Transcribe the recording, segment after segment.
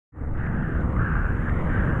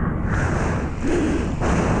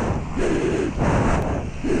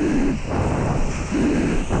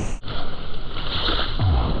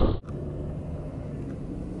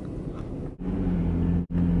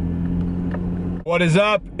What is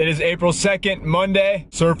up? It is April 2nd, Monday.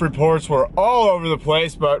 Surf reports were all over the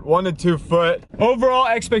place, but 1 to 2 foot. Overall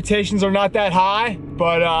expectations are not that high,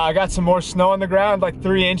 but I got some more snow on the ground, like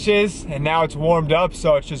 3 inches, and now it's warmed up,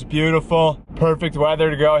 so it's just beautiful. Perfect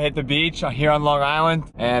weather to go hit the beach here on Long Island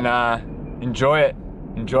and enjoy it.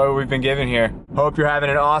 Enjoy what we've been given here. Hope you're having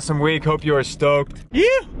an awesome week. Hope you are stoked. Yeah!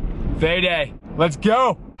 FayDay, let's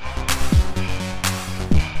go!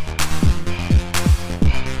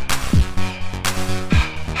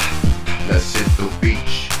 Let's hit the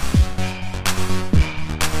beach.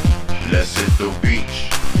 Let's hit the beach.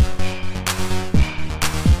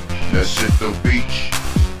 Let's hit the beach.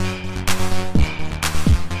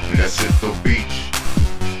 Let's hit the beach.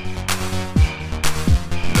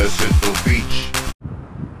 Let's hit the beach.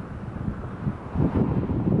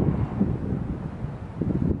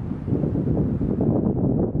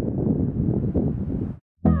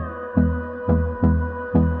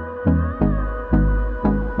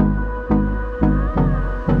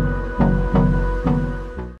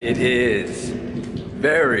 It is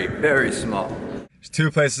very, very small. There's 2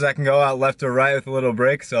 places I can go, out left or right with a little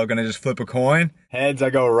break, so I'm gonna just flip a coin. Heads, I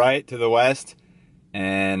go right to the west,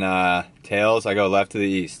 and tails, I go left to the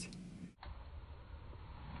east.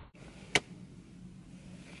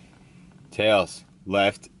 Tails,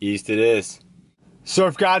 left, east it is.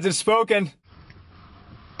 Surf gods have spoken.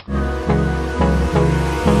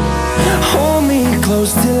 Hold me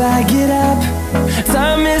close till I get up.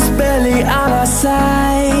 Time is barely on our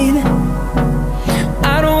side.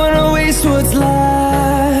 I don't wanna waste what's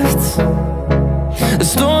left. The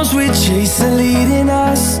storms we chase are leading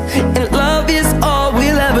us, and love is all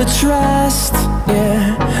we'll ever trust.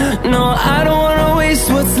 Yeah, no, I don't wanna waste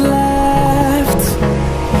what's left.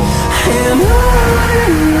 And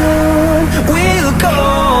on we'll go,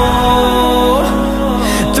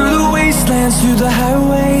 through the wastelands, through the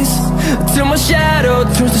highways, till my shadow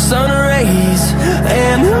turns to sun rays.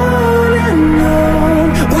 And on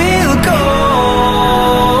we'll go,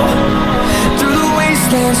 through the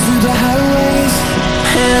wastelands, through the highways,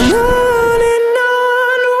 and on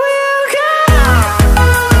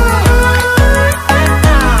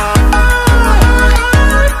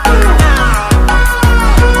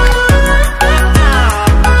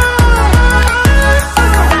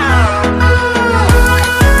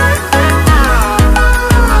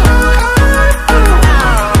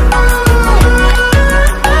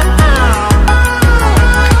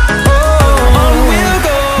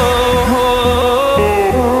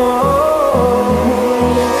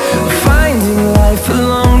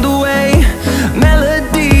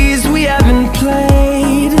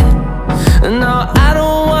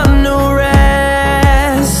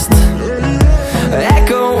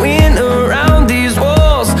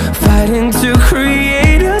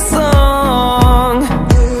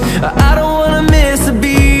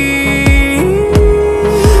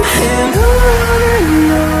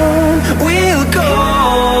we'll go.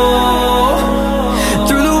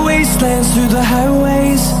 Through the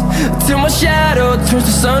highways, till my shadow turns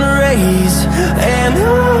to sun rays. And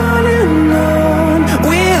on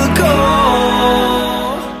we'll go.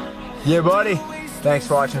 Yeah, buddy. Thanks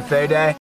for watching FayDay.